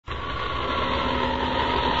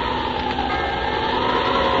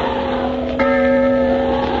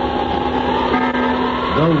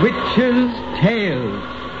Witch's Tales.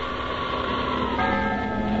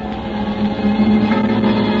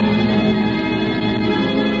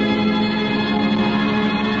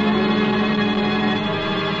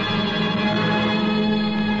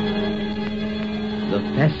 The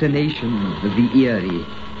fascinations of the eerie,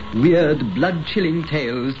 weird, blood-chilling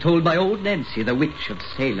tales told by old Nancy, the witch of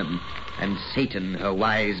Salem, and Satan, her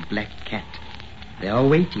wise black cat. They are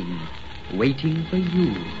waiting for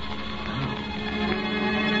you.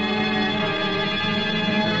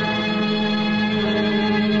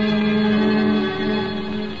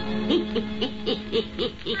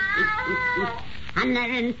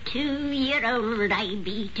 $102-year-old I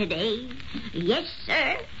be today. Yes,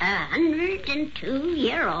 sir,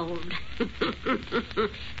 102-year-old.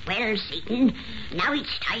 Well, Satan, now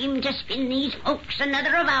it's time to spin these folks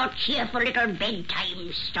another of our cheerful little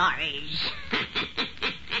bedtime stories.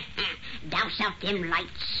 Douse out them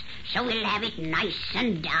lights so we'll have it nice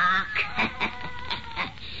and dark.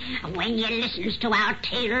 When you listens to our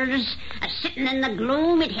tales, sitting in the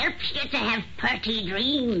gloom, it helps you to have purty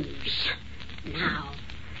dreams. Now,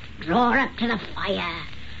 draw up to the fire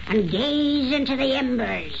and gaze into the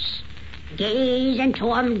embers. Gaze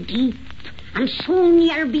into 'em deep, and soon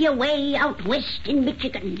you'll be away out west in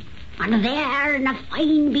Michigan. And there, in a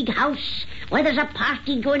fine big house where there's a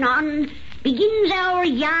party going on, begins our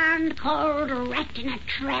yarn called Rat in a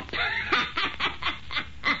Trap.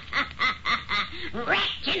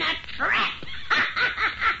 Rat in a Trap!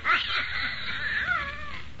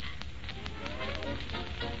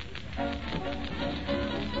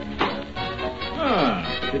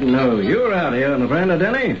 Didn't know you were out here on the veranda,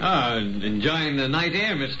 Denny. Enjoying the night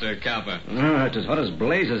air, Mr. Cowper. Oh, it's as hot as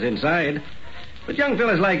blazes inside. But young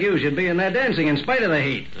fellas like you should be in there dancing in spite of the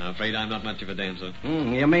heat. I'm afraid I'm not much of a dancer.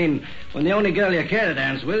 You mean when the only girl you care to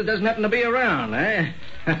dance with doesn't happen to be around, eh?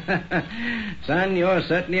 Son, you're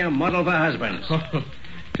certainly a model for husbands.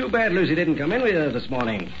 Too bad Lucy didn't come in with you this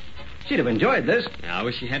morning. She'd have enjoyed this. I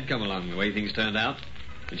wish she had come along the way things turned out.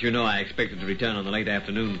 But you know I expected to return on the late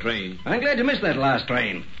afternoon train. I'm glad you missed that last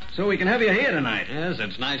train, so we can have you here tonight. Yes,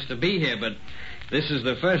 it's nice to be here, but this is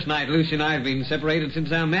the first night Lucy and I have been separated since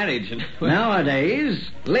our marriage. Nowadays,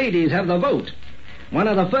 ladies have the vote. One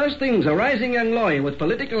of the first things a rising young lawyer with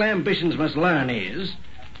political ambitions must learn is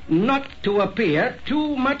not to appear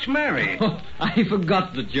too much married. Oh, I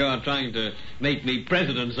forgot that you're trying to make me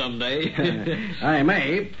president someday. I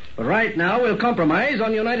may, but right now we'll compromise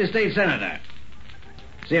on United States Senator.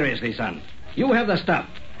 Seriously, son, you have the stuff,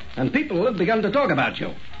 and people have begun to talk about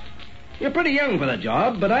you. You're pretty young for the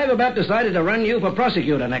job, but I've about decided to run you for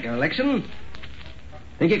prosecutor next election.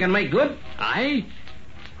 Think you can make good? I?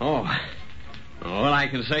 Oh, all I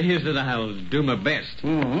can say is that I'll do my best.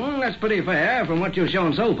 That's pretty fair from what you've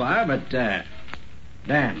shown so far, but,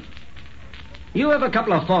 Dan, you have a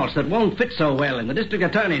couple of faults that won't fit so well in the district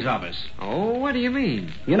attorney's office. Oh, what do you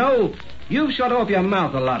mean? You know, you've shut off your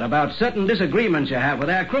mouth a lot about certain disagreements you have with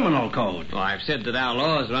our criminal code. Oh, I've said that our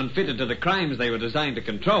laws are unfitted to the crimes they were designed to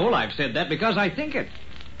control. I've said that because I think it.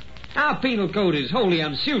 Our penal code is wholly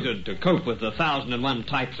unsuited to cope with the 1,001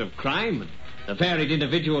 types of crime and the varied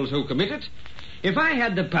individuals who commit it. If I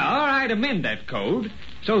had the power, I'd amend that code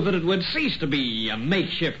so that it would cease to be a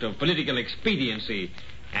makeshift of political expediency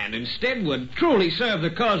and instead would truly serve the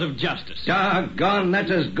cause of justice. Doggone, that's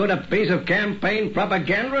as good a piece of campaign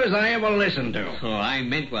propaganda as I ever listened to. Oh, I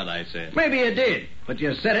meant what I said. Maybe you did, but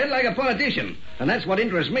you said it like a politician, and that's what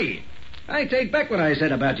interests me. I take back what I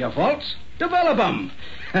said about your faults. Develop them.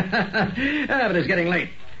 But it's getting late.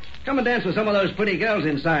 Come and dance with some of those pretty girls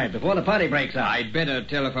inside before the party breaks up. I'd better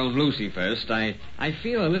telephone Lucy first. I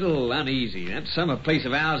feel a little uneasy. That summer place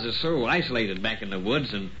of ours is so isolated back in the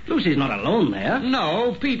woods, and... Lucy's not alone there.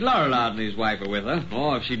 No, Pete Lorillard and his wife are with her.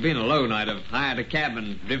 Oh, if she'd been alone, I'd have hired a cab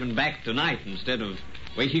and driven back tonight instead of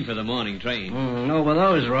waiting for the morning train. Over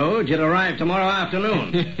those roads, you'd arrive tomorrow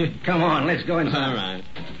afternoon. Come on, let's go inside. All right.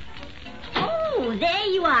 Oh, there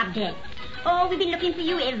you are, Dick. Oh, we've been looking for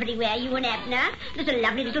you everywhere, you and Abner. There's a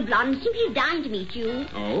lovely little blonde simply dying to meet you.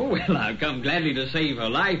 Oh, well, I've come gladly to save her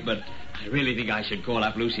life, but I really think I should call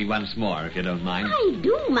up Lucy once more, if you don't mind. I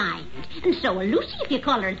do mind. And so will Lucy if you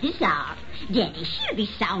call her at this hour. Daddy, she'll be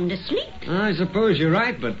sound asleep. I suppose you're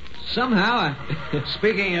right, but somehow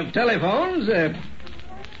Speaking of telephones,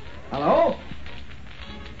 hello?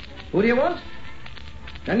 Who do you want?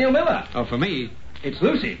 Daniel Miller. Oh, for me? It's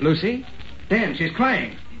Lucy. Lucy? Dan, she's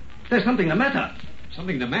crying. There's something the matter.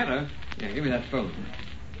 Something the matter? Yeah, give me that phone.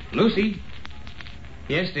 Lucy?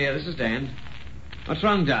 Yes, dear, this is Dan. What's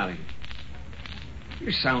wrong, darling?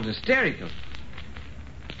 You sound hysterical.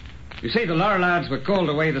 You say the Lorillards were called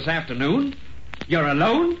away this afternoon? You're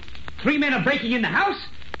alone? 3 men are breaking in the house?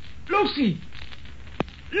 Lucy!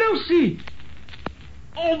 Lucy!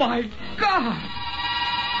 Oh, my God!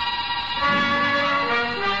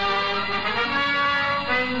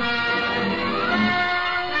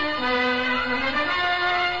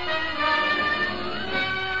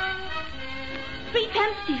 Three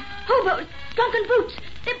tramps, dear. Hobos. Drunken brutes.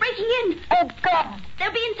 They're breaking in. Oh, God!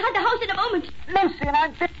 They'll be inside the house in a moment. Lucy, and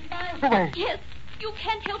I'm 50 miles away. Yes, you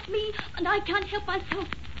can't help me, and I can't help myself.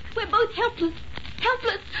 We're both helpless.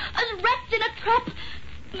 Helpless, as rats in a trap.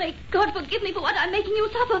 May God forgive me for what I'm making you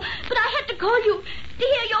suffer, but I had to call you to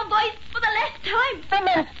hear your voice for the last time. The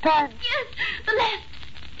last time. Yes, the last.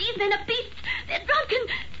 These men are beasts. They're drunken.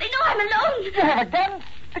 They know I'm alone. You have a gun?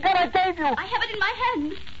 The gun I gave you. I have it in my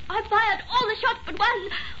hand. I fired all the shots but one.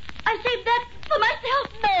 I saved that for myself.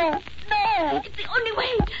 No. It's the only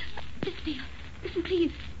way. Listen, dear. Listen,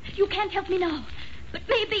 please. You can't help me now. But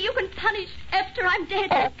maybe you can punish after I'm dead.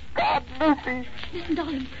 Oh, God, Lucy. Listen,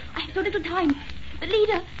 darling. I have so little time. The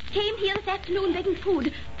leader came here this afternoon begging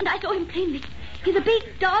food, and I saw him plainly. He's a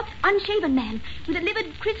big, dark, unshaven man with a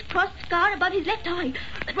livid, criss-cross scar above his left eye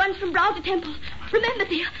that runs from brow to temple. Remember,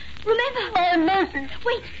 dear. Remember. Oh, Lucy.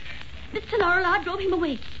 Wait. Mr. Lorillard drove him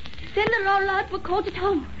away. Then the Lorillards were called to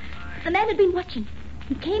town. The man had been watching.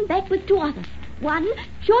 He came back with two others. One,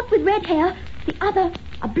 short with red hair. The other,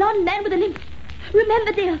 a blonde man with a limp.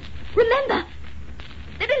 Remember, dear. Remember.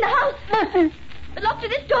 They're in the house. Lucy. The lock to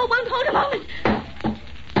this door won't hold a moment.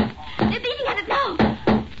 They're beating at it now.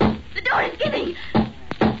 The door is giving.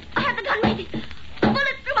 I have the gun ready. A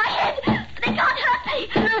bullet through my head. They can't hurt me.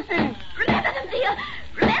 Lucy. Remember them, dear.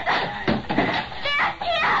 Remember. They're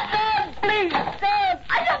here. Dad, please. Dad.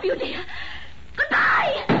 I love you, dear.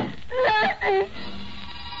 Goodbye. Lucy.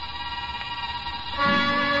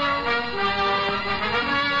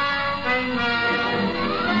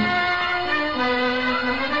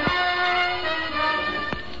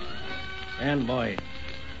 And, boy,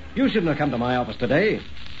 you shouldn't have come to my office today.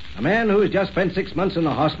 A man who has just spent 6 months in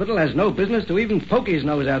the hospital has no business to even poke his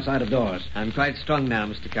nose outside of doors. I'm quite strong now,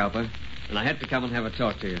 Mr. Cowper, and I had to come and have a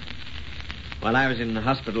talk to you. While I was in the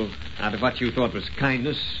hospital, out of what you thought was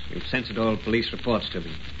kindness, you censored all police reports to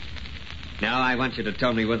me. Now I want you to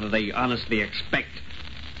tell me whether they honestly expect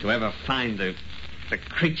to ever find the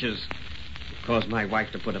creatures who caused my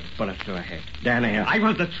wife to put a bullet through her head. Danny, I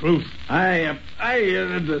want the truth.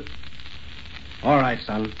 All right,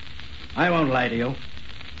 son. I won't lie to you.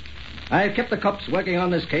 I've kept the cops working on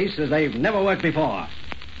this case as they've never worked before.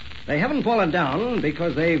 They haven't fallen down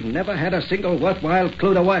because they've never had a single worthwhile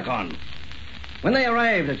clue to work on. When they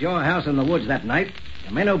arrived at your house in the woods that night,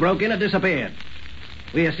 the men who broke in had disappeared.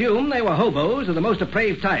 We assume they were hobos of the most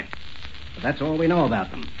depraved type. But that's all we know about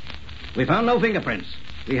them. We found no fingerprints.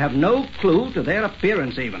 We have no clue to their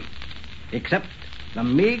appearance even. Except the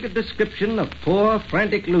meager description of poor,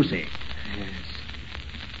 frantic Lucy. Yes.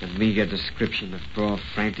 The meager description of poor,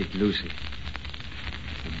 frantic Lucy.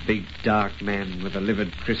 A big, dark man with a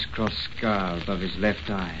livid criss-cross scar above his left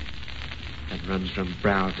eye that runs from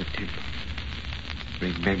brow to temple.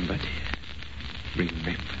 Remember, dear.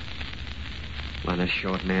 Remember. One a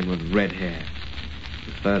short man with red hair.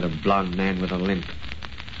 The third a blonde man with a limp.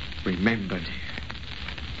 Remember,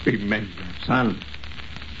 dear. Remember. Son,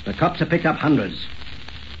 the cops have picked up hundreds,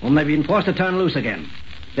 whom they've been forced to turn loose again.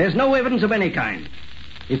 There's no evidence of any kind.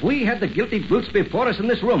 If we had the guilty brutes before us in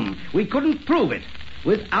this room, we couldn't prove it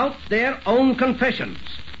without their own confessions.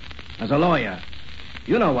 As a lawyer,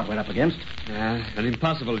 you know what we're up against. An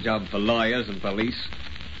impossible job for lawyers and police.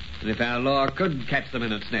 And if our law could catch them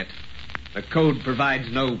in its net, the code provides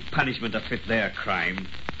no punishment to fit their crime.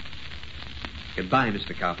 Goodbye,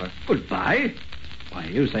 Mr. Cowper. Goodbye? Why,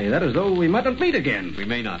 you say that as though we mightn't meet again. We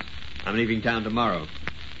may not. I'm leaving town tomorrow.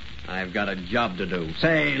 I've got a job to do.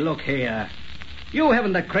 Say, look here. You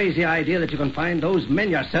haven't the crazy idea that you can find those men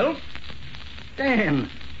yourself? Dan,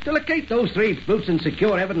 to locate those three brutes and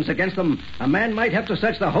secure evidence against them, a man might have to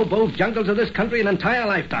search the hobo jungles of this country an entire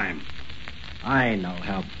lifetime. I know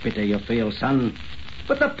how bitter you feel, son.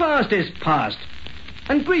 But the past is past.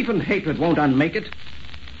 And grief and hatred won't unmake it.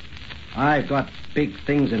 I've got big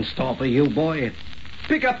things in store for you, boy.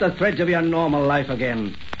 Pick up the threads of your normal life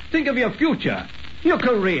again. Think of your future, your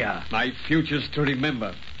career. My future's to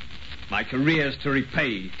remember. My career's to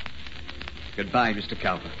repay. Goodbye, Mr.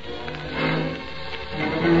 Cowper.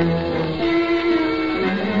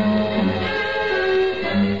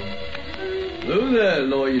 Hello there,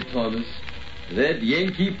 Lawyer Thomas. Is that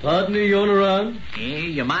Yankee partner you're around?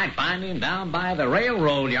 You might find him down by the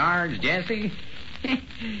railroad yards, Jesse.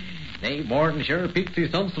 Dave Morton sure picks his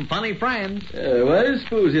some funny friends. Well, I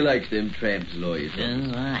suppose he likes them tramps, Lawyer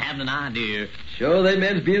Thomas. I haven't an idea. Sure, that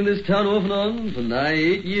man's been in this town off and on for nigh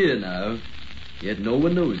 8 years now. Yet no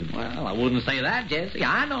one knows him. Well, I wouldn't say that, Jesse.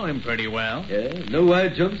 I know him pretty well. Yeah, know why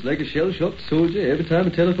he jumps like a shell-shocked soldier every time a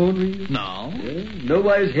telephone rings? No. Yeah, know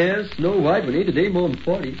why his hair's snow white when he ain't a day more than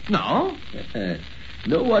 40? No.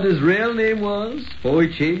 Know what his real name was before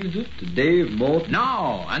he changed it to Dave Morton?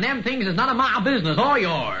 No, and them things is none of my business or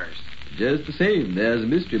yours. Just the same, there's a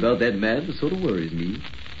mystery about that man that sort of worries me.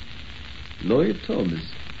 Lawyer Thomas,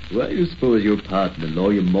 why do you suppose your partner,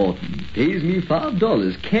 Lawyer Morton, pays me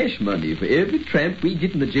 $5 cash money for every tramp we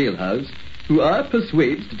get in the jailhouse who I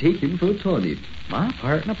persuades to take him for a tonic? My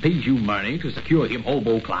partner pays you money to secure him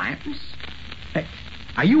hobo clients? Hey,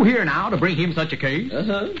 are you here now to bring him such a case?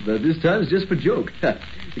 But this time it's just for joke. The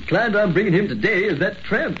client I'm bringing him today is that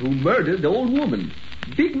tramp who murdered the old woman.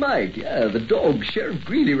 Big Mike, the dog Sheriff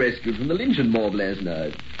Greeley rescued from the lynching mob last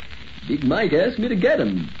night. Big Mike asked me to get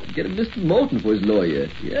him Mr. Morton for his lawyer.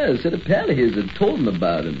 Yeah, said a pal of his had told him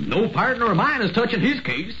about him. No partner of mine is touching his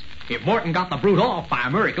case. If Morton got the brute off by a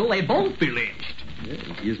miracle, they'd both be lynched. Yeah,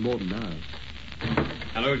 here's Morton now.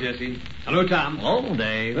 Hello, Jesse. Hello, Tom. Hello,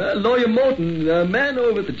 Dave. Well, Lawyer Morton, the man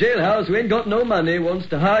over at the jailhouse who ain't got no money wants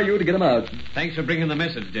to hire you to get him out. Thanks for bringing the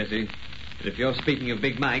message, Jesse. But if you're speaking of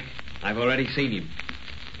Big Mike, I've already seen him.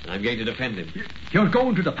 I'm going to defend him. You're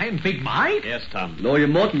going to defend Big Mike? Yes, Tom. Lawyer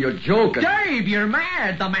Morton, you're joking. Dave, you're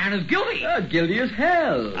mad. The man is guilty. Guilty as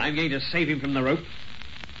hell. I'm going to save him from the rope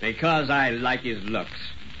because I like his looks.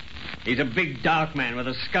 He's a big, dark man with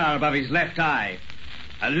a scar above his left eye.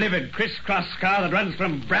 A livid, crisscross scar that runs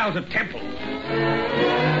from brow to temple.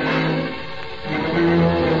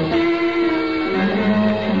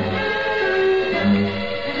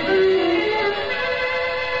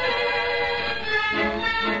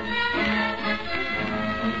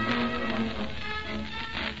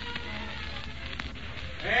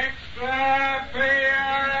 Extra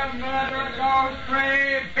payer, murder goes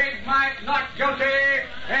free. Big Mike not guilty.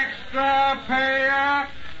 Extra payer.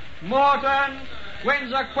 Morton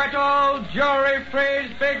wins acquittal. Jury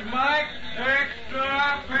frees Big Mike.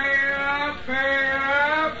 Extra payer.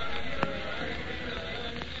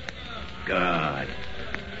 God.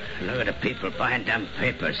 Look at the people buying them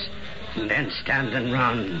papers and then standing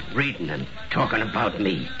round reading and talking about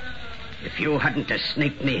me. If you hadn't have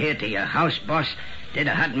sneaked me here to your house, boss, they'd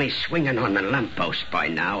have had me swinging on the lamppost by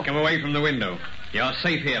now. Come away from the window. You're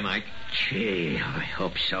safe here, Mike. Gee, I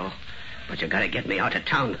hope so. But you gotta get me out of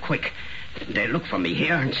town quick. They look for me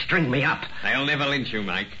here and string me up. They'll never lynch you,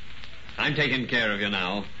 Mike. I'm taking care of you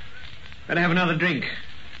now. Better have another drink.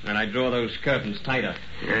 And I draw those curtains tighter.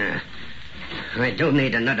 I do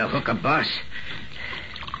need another hooker, boss.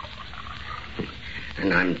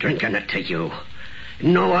 And I'm drinking it to you.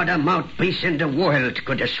 No other mouthpiece in the world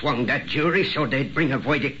could have swung that jury so they'd bring a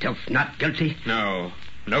verdict of not guilty. No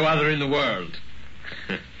other in the world.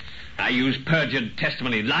 I used perjured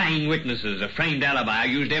testimony, lying witnesses, a framed alibi. I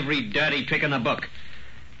used every dirty trick in the book.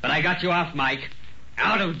 But I got you off, Mike.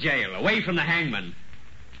 Out of jail, away from the hangman.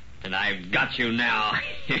 And I've got you now.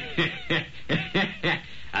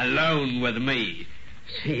 Alone with me.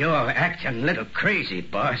 See, you're acting a little crazy,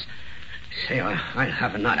 boss. See, I'll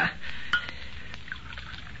have another.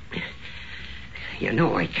 You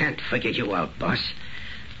know I can't figure you out, boss.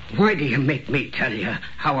 Why do you make me tell you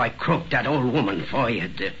how I croaked that old woman for you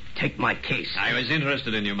to take my case? I was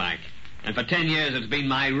interested in you, Mike. And for 10 years it's been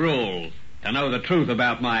my rule to know the truth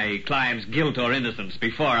about my client's guilt or innocence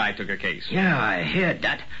before I took a case. Yeah, I heard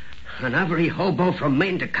that. And every hobo from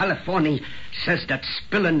Maine to California says that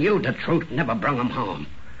spilling you the truth never brung him home.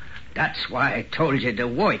 That's why I told you the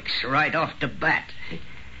works right off the bat.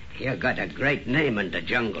 You got a great name in the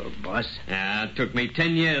jungle, boss. It took me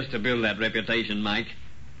 10 years to build that reputation, Mike.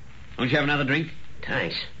 Won't you have another drink?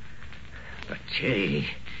 Thanks. But, gee,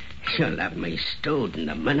 you'll have me stewed in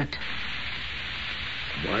a minute.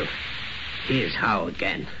 Well, here's how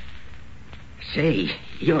again. Say,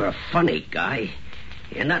 you're a funny guy.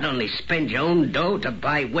 You not only spend your own dough to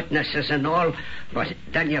buy witnesses and all, but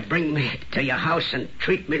then you bring me to your house and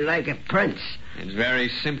treat me like a prince. It's very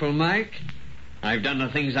simple, Mike. I've done the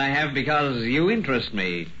things I have because you interest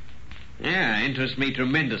me. Yeah, interest me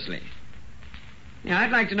tremendously. Yeah,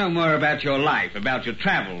 I'd like to know more about your life, about your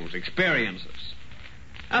travels, experiences.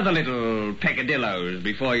 Other little peccadillos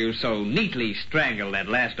before you so neatly strangled that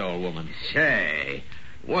last old woman. Say,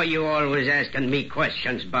 why you always asking me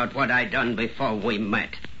questions about what I done before we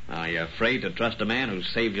met? Are you afraid to trust a man who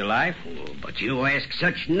saved your life? Oh, but you ask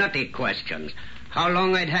such nutty questions. how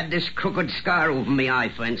long I'd had this crooked scar over my eye,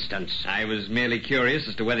 for instance. I was merely curious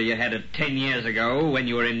as to whether you had it 10 years ago when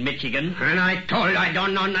you were in Michigan. And I told you I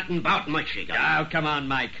don't know nothing about Michigan. Oh, come on,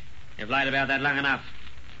 Mike. You've lied about that long enough.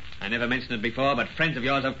 I never mentioned it before, but friends of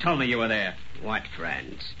yours have told me you were there. What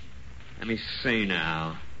friends? Let me see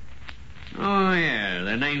now. Oh, yeah,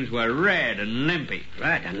 their names were Red and Limpy.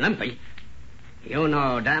 Red and Limpy? You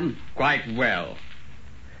know them? Quite well.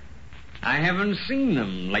 I haven't seen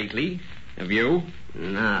them lately. Have you?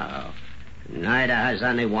 No. Neither has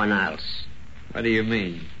anyone else. What do you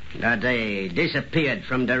mean? That they disappeared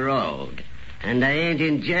from the road, and they ain't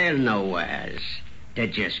in jail nowheres. They're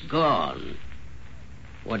just gone.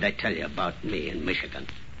 What'd I tell you about me in Michigan?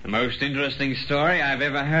 The most interesting story I've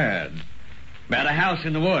ever heard. About a house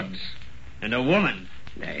in the woods. And a woman.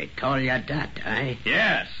 They told you that, eh?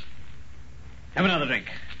 Yes. Have another drink.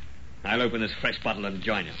 I'll open this fresh bottle and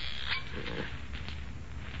join you.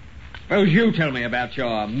 Suppose you tell me about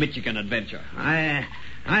your Michigan adventure. I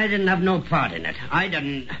didn't have no part in it. I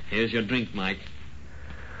didn't... Here's your drink, Mike.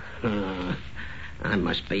 I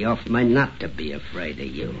must be off my nut to be afraid of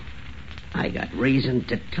you. I got reason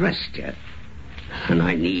to trust you. And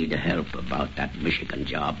I need help about that Michigan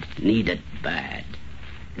job. Need it bad.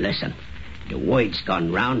 Listen, the word's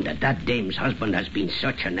gone round that dame's husband has been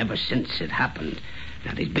searching ever since it happened.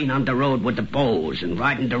 That he's been on the road with the bows and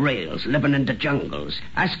riding the rails, living in the jungles,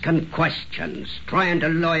 asking questions, trying to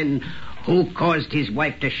learn who caused his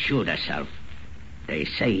wife to shoot herself. They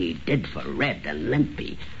say he did for Red and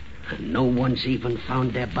Limpy, and no one's even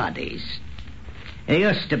found their bodies. He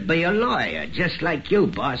used to be a lawyer, just like you,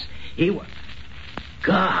 boss. He was...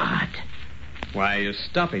 God! Why are you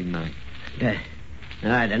stopping, Mike?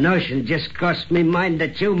 The notion just crossed me mind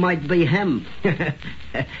that you might be him.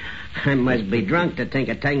 I must be drunk to think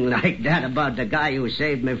a thing like that about the guy who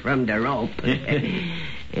saved me from the rope.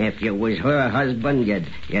 If you was her husband,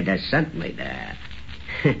 you'd have sent me there.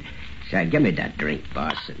 So give me that drink,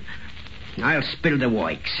 boss, and I'll spill the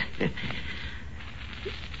works.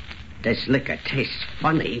 This liquor tastes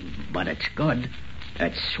funny, but it's good.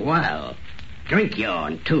 It's swell. Drink your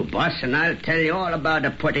own, too, boss, and I'll tell you all about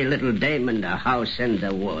a pretty little dame in the house in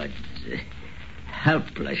the woods.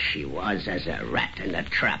 Helpless she was as a rat in a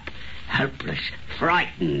trap. Helpless,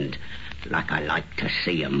 frightened, like I like to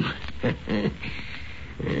see 'em.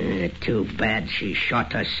 Too bad she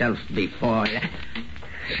shot herself before.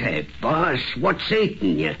 Say, boss, what's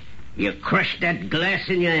eating you? You crushed that glass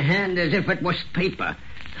in your hand as if it was paper.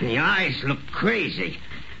 And your eyes look crazy.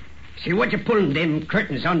 See, what you pulling them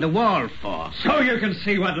curtains on the wall for? So you can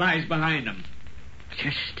see what lies behind them.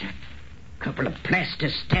 Just a couple of plaster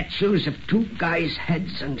statues of two guys'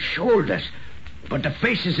 heads and shoulders. But the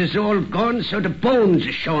faces is all gone, so the bones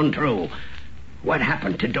are showing through. What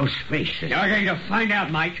happened to those faces? You're going to find out,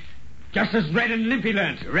 Mike. Just as Red and Limpy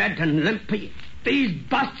learned. Red and Limpy? These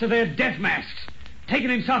busts are their death masks, taken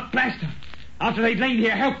in soft plaster, after they'd lain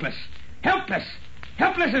here helpless. Helpless!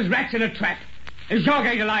 Helpless as rats in a trap. As you're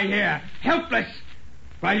going to lie here, helpless,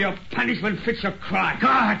 while your punishment fits your crime.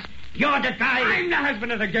 God, you're the guy... I'm the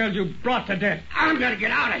husband of the girl you brought to death. I'm going to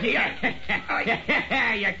get out of here.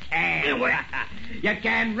 You can. You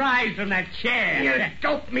can rise from that chair. You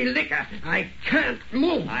dope me liquor. I can't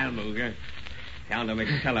move. I'll move you. Down to my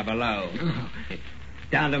cellar below.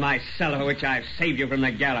 Down to my cellar for which I've saved you from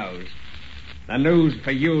the gallows. The news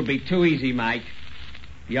for you'll be too easy, Mike.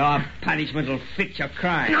 Your punishment will fit your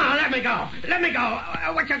crime. No, let me go. Let me go.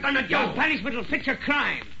 What you gonna do? Your punishment will fit your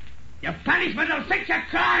crime. Your punishment will fit your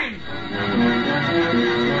crime.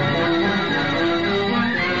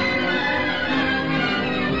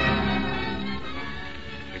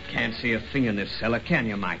 You can't see a thing in this cellar, can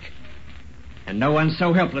you, Mike? And no one's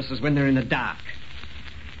so helpless as when they're in the dark.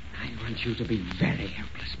 I want you to be very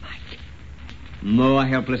helpless, Mike. More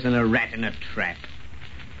helpless than a rat in a trap.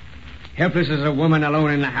 Helpless as a woman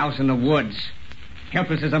alone in the house in the woods.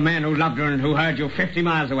 Helpless as a man who loved her and who heard you 50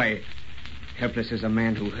 miles away. Helpless as a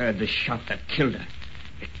man who heard the shot that killed her.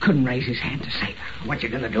 He couldn't raise his hand to save her. What you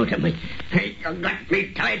gonna do to me? Hey, you got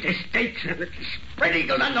me tied to stakes and spread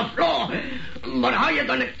eagled on the floor. But how you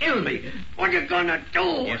gonna kill me? What you gonna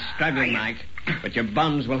do? You're struggling, Mike, but your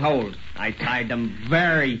bonds will hold. I tied them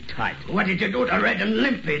very tight. What did you do to Red and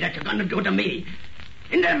Limpy that you're gonna do to me?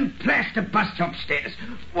 In them plaster busts upstairs,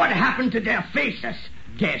 what happened to their faces?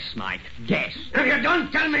 Guess, Mike, guess. If you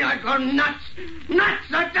don't tell me, I'll go nuts.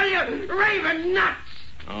 Nuts, I tell you, raving nuts.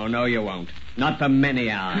 Oh, no, you won't. Not for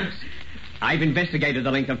many hours. I've investigated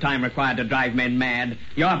the length of time required to drive men mad.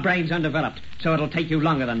 Your brain's undeveloped, so it'll take you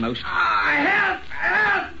longer than most. Help!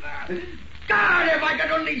 God, if I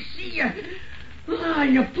could only see you. Oh,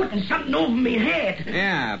 you're putting something over me head.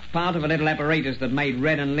 Yeah, part of a little apparatus that made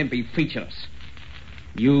Red and Limpy featureless.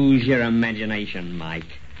 Use your imagination,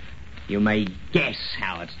 Mike. You may guess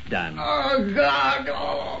how it's done. Oh, God.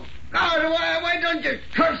 Oh, God, why don't you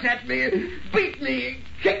curse at me, beat me,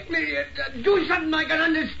 kick me, do something I can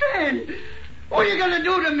understand? What are you going to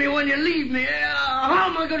do to me when you leave me? How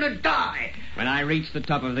am I going to die? When I reach the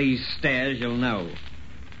top of these stairs, you'll know.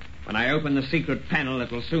 When I open the secret panel,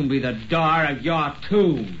 it'll soon be the door of your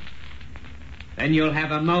tomb. Then you'll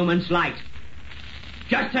have a moment's light.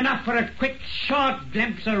 Just enough for a quick, short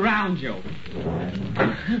glimpse around you.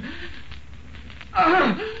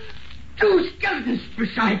 Two skeletons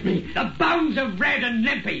beside me. The bones of Red and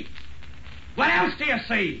Limpy. What else do you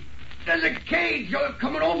see? There's a cage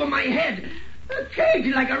coming over my head. A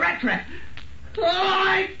cage like a rat trap.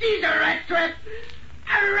 Oh, it is a rat trap.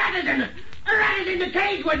 A rat is in it. A rat is in the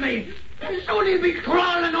cage with me. And soon he'll be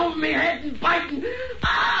crawling over my head and biting.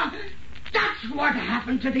 Ah, that's what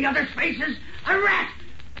happened to the other faces. A rat.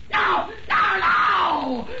 No, no,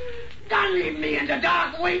 no. Don't leave me in the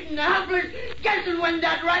dark waiting, helpless, guessing when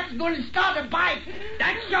that rat's going to start a bite.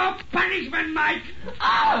 That's your punishment, Mike.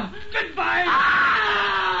 Oh, Goodbye.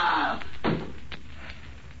 Ah!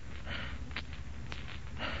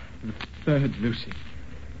 The third, Lucy.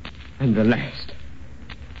 And the last.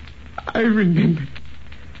 I remembered.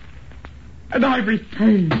 And I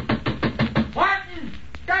retained. Martin!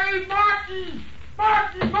 Dave Martin!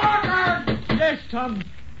 Martin! Yes, Tom.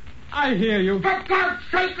 I hear you. For God's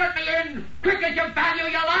sake, let me in! Quick as you value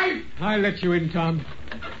your life! I'll let you in, Tom.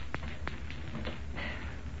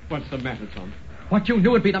 What's the matter, Tom? What you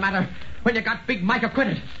knew would be the matter when you got Big Mike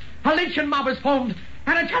acquitted. A lynching mob is formed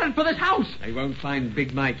and a tenant for this house. They won't find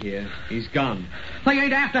Big Mike here. He's gone. They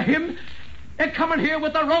ain't after him. They're coming here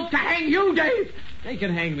with the rope to hang you, Dave. They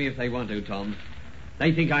can hang me if they want to, Tom.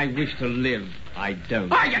 They think I wish to live. I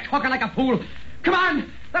don't. Oh, you're talking like a fool. Come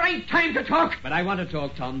on. There ain't time to talk. But I want to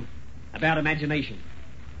talk, Tom, about imagination.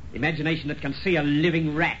 Imagination that can see a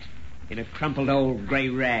living rat in a crumpled old grey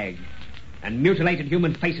rag and mutilated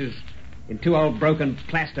human faces in two old broken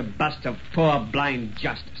plaster busts of poor blind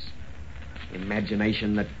justice.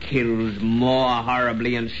 Imagination that kills more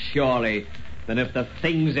horribly and surely than if the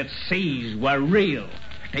things it sees were real.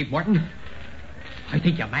 Dave Martin, I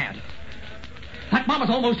think you're mad. That mob is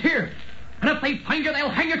almost here. And if they find you, they'll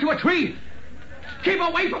hang you to a tree. Keep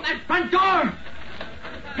away from that front door.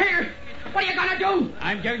 Here, what are you going to do?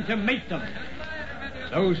 I'm going to meet them.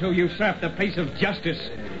 Those who usurp the place of justice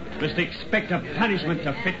must expect a punishment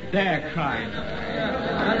to fit their crime.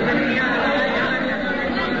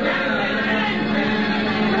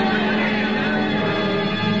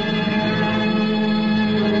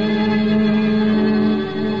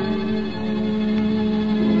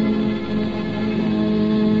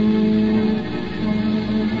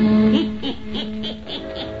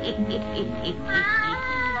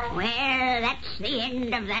 Well, that's the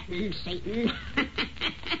end of that, Satan.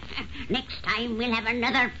 Next time we'll have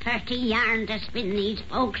another purty yarn to spin these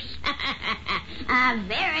folks. A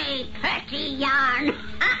very purty yarn.